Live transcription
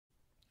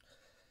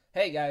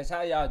Hey guys,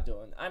 how y'all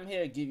doing? I'm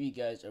here to give you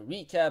guys a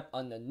recap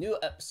on the new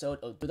episode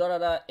of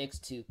Durarara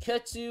X2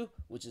 Ketsu,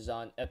 which is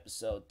on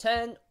episode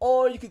 10,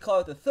 or you could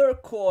call it the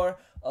third core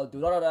of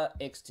Durarara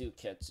X2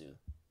 Ketsu,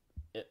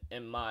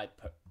 in my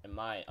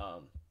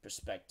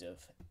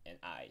perspective and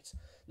eyes.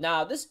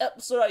 Now, this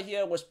episode right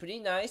here was pretty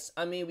nice.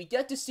 I mean, we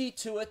get to see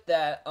to it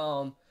that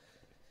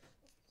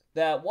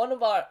that one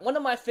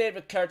of my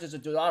favorite characters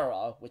of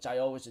Durarara, which I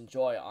always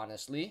enjoy,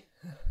 honestly,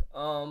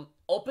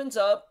 opens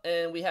up,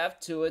 and we have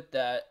to it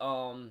that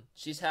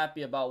she's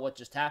happy about what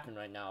just happened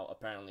right now,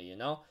 apparently,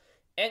 and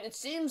it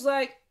seems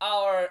like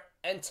our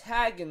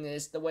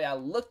antagonist, the way I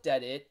looked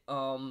at it,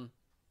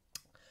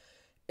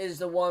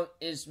 is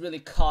really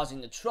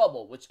causing the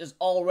trouble, which is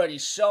already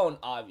shown,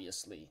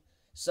 obviously.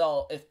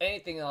 So if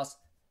anything else,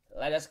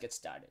 let us get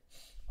started.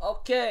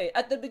 Okay,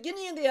 at the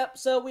beginning of the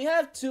episode, we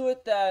have to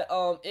it that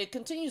it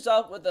continues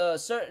off with a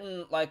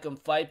certain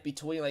fight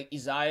between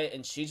Izaya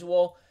and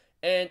Shizuo,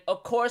 and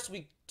of course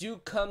we do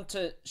come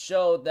to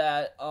show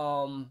that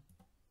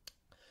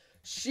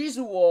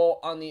Shizuo,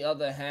 on the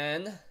other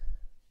hand,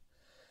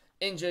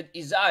 injured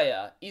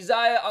Izaya.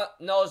 Izaya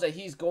knows that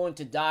he's going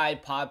to die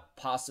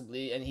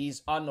possibly, and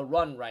he's on the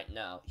run right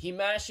now. He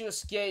managed to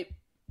escape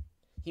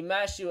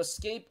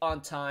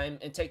on time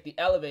and take the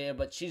elevator,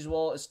 but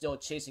Shizuo is still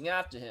chasing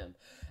after him.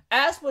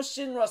 As for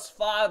Shinra's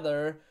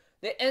father,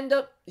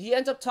 he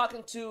ends up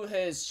talking to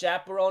his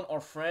chaperone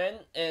or friend,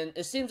 and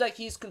it seems like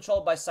he's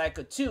controlled by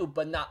Psycho too,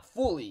 but not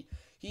fully.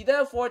 He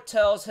therefore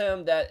tells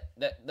him that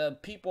the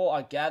people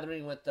are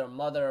gathering with their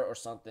mother or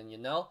something,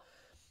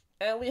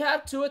 And we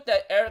have to it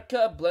that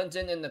Erica blends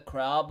in the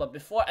crowd, but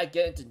before I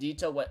get into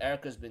detail what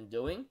Erica's been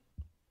doing,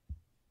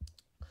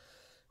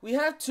 we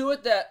have to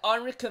it that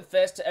Henri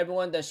confessed to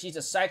everyone that she's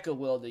a psycho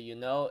wielder,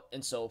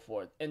 and so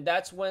forth. And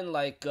that's when,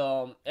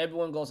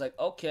 everyone goes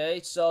okay,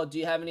 so do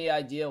you have any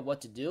idea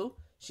what to do?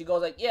 She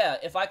goes yeah,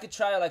 if I could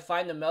try to,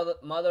 find the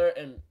mother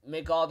and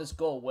make all this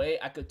go away,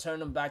 I could turn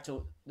them back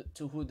to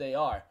who they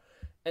are.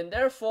 And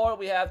therefore,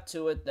 we have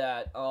to it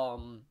that,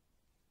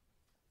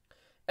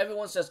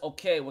 everyone says,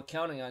 okay, we're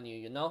counting on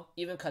you,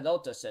 Even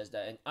Kadota says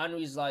that. And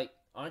Henri's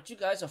aren't you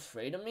guys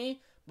afraid of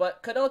me?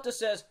 But Kadota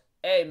says,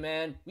 hey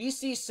man, we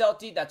see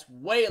Celti that's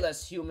way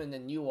less human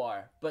than you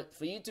are. But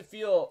for you to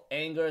feel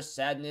anger,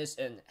 sadness,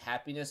 and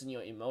happiness in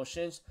your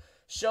emotions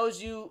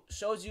shows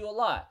a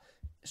lot.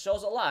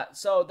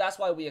 So that's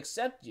why we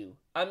accept you.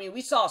 I mean,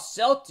 we saw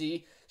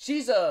Celti.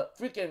 She's a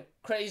freaking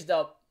crazed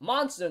up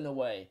monster in a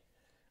way.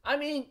 I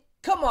mean,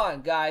 come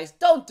on guys,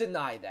 don't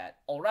deny that,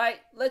 alright?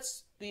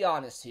 Let's be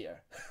honest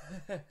here.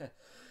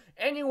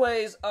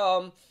 Anyways,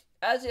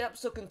 as the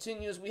episode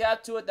continues, we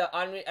have to it that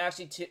Henri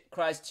actually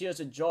cries tears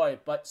of joy,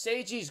 but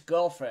Seiji's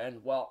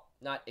girlfriend, well,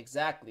 not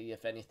exactly,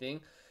 if anything,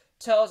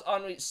 tells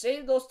Henri,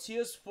 save those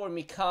tears for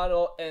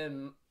Mikado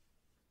and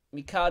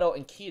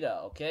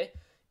Kita, okay?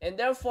 And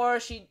therefore,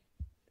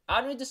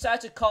 Henri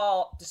decides to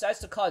call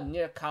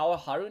Nirakawa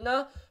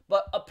Haruna,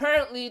 but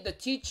apparently the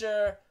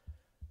teacher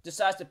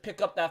decides to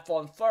pick up that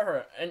phone for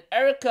her. And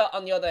Erica,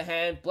 on the other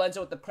hand, blends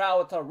in with the crowd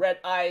with her red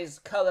eyes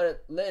colored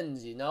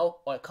lens,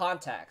 or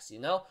contacts,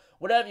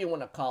 whatever you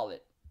want to call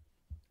it.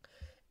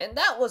 And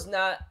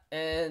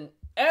and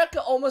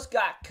Erica almost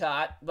got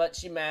caught, but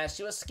she managed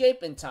to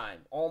escape in time.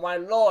 Oh my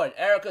lord,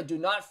 Erica, do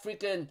not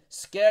freaking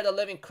scare the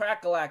living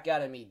crackalack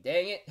out of me,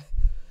 dang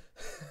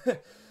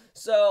it.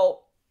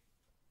 So,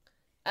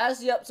 as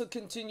the episode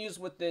continues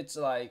with its,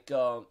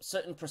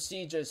 certain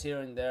procedures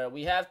here and there,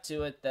 we have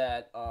to it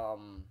that,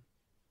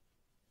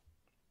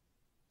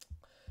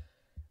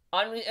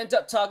 Henri ends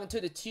up talking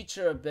to the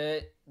teacher a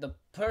bit. The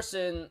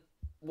person,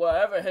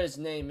 whatever his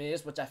name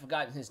is, which I've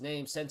forgotten his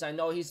name, since I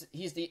know he's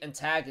the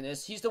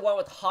antagonist. He's the one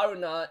with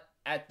Haruna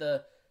at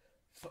the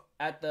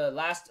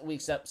last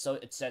week's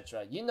episode,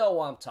 etc. You know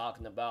what I'm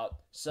talking about.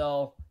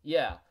 So,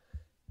 yeah.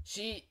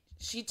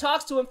 She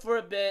talks to him for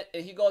a bit,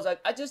 and he goes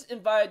I just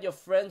invited your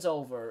friends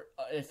over,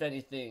 if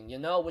anything,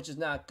 which is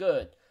not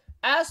good.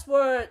 As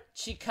for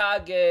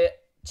Chikage,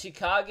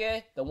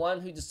 the one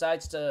who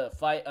decides to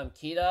fight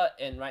Kita,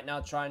 and right now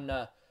trying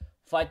to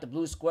fight the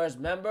Blue Square's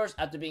members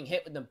after being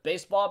hit with a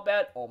baseball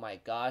bat, oh my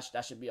gosh,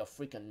 that should be a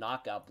freaking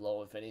knockout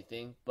blow, if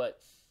anything. But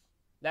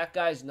that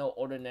guy's no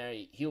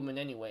ordinary human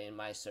anyway, in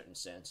my certain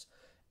sense.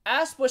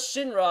 As for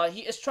Shinra,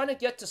 he is trying to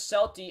get to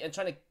Celti and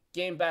trying to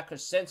gain back her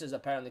senses,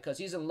 apparently, because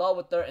he's in love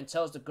with her, and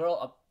tells that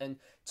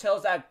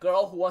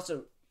girl who wants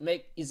to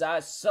make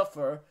Izaya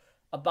suffer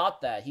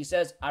about that. He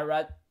says,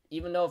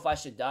 even though if I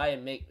should die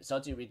and make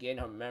Celti regain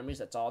her memories,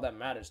 that's all that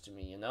matters to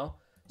me,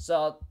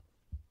 So,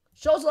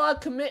 shows a lot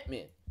of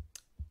commitment.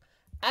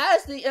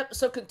 As the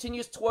episode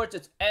continues towards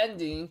its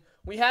ending,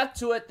 we have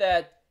to it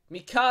that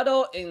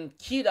Mikado and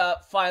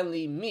Kita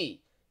finally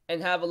meet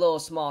and have a little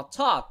small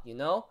talk,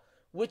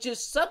 Which is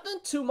something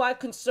to my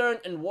concern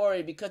and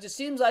worry, because it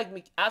seems like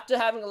after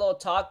having a little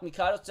talk,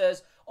 Mikado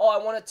says, oh,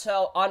 I want to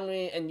tell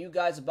Henri and you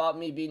guys about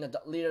me being a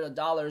leader of the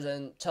dollars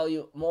and tell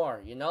you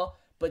more,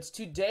 But it's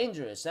too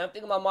dangerous. And I'm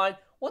thinking in my mind,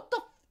 what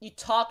the you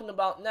talking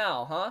about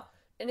now, huh?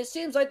 And it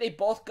seems like they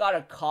both got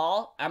a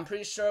call. I'm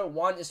pretty sure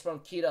one is from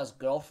Kira's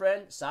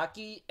girlfriend,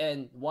 Saki,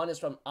 and one is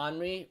from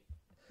Anri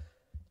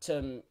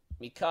to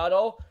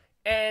Mikado.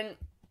 And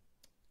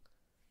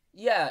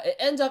yeah, it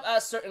ends up at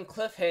a certain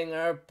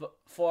cliffhanger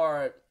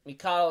for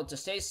Mikado to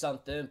say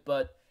something,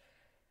 but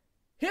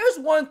here's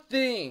one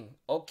thing,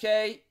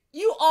 okay?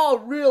 You all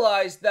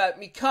realize that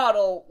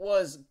Mikado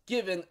was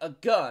given a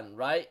gun,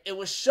 right? It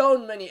was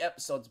shown many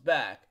episodes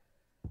back.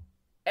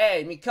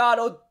 Hey,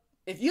 Mikado,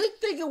 if you're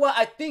thinking what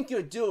I think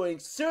you're doing,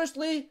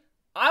 seriously,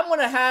 I'm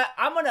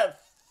gonna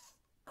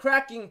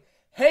cracking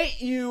hate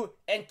you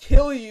and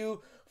kill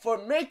you for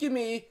making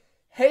me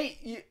hate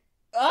you.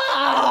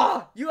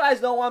 You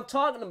guys know what I'm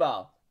talking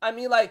about. I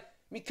mean, like,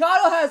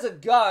 Mikado has a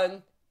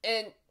gun,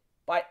 and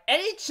by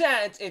any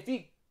chance, if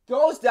he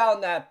goes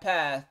down that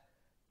path,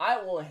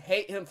 I will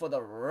hate him for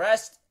the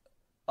rest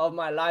of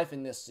my life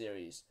in this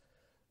series.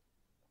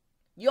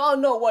 Y'all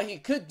know what he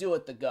could do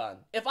with the gun.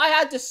 If I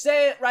had to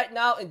say it right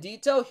now in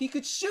detail, he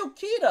could shoot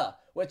Kita,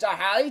 which I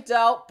highly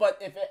doubt, but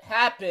if it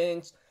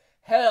happens,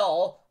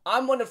 hell,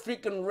 I'm gonna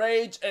freaking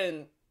rage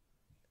and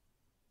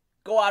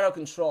go out of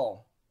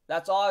control.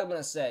 That's all I'm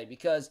gonna say,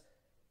 because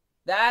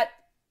that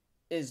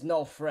is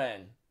no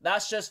friend.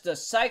 That's just a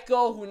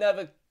psycho who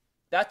never...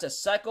 That's a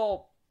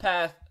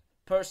psychopath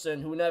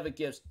person who never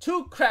gives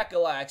two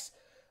crack-a-lacks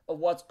of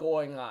what's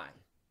going on.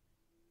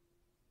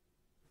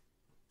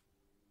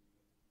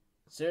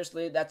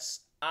 Seriously,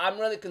 I'm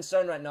really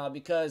concerned right now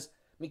because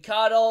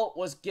Mikado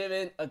was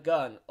given a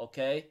gun,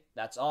 okay?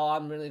 That's all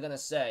I'm really gonna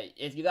say.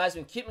 If you guys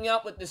been keeping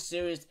up with this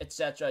series,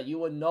 etc., you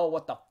would know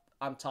what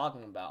I'm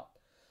talking about.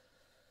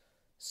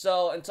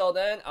 So, until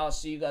then, I'll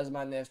see you guys in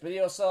my next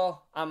video.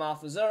 So, I'm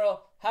Alpha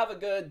Zero. Have a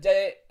good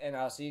day, and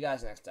I'll see you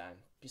guys next time.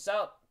 Peace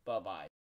out. Bye-bye.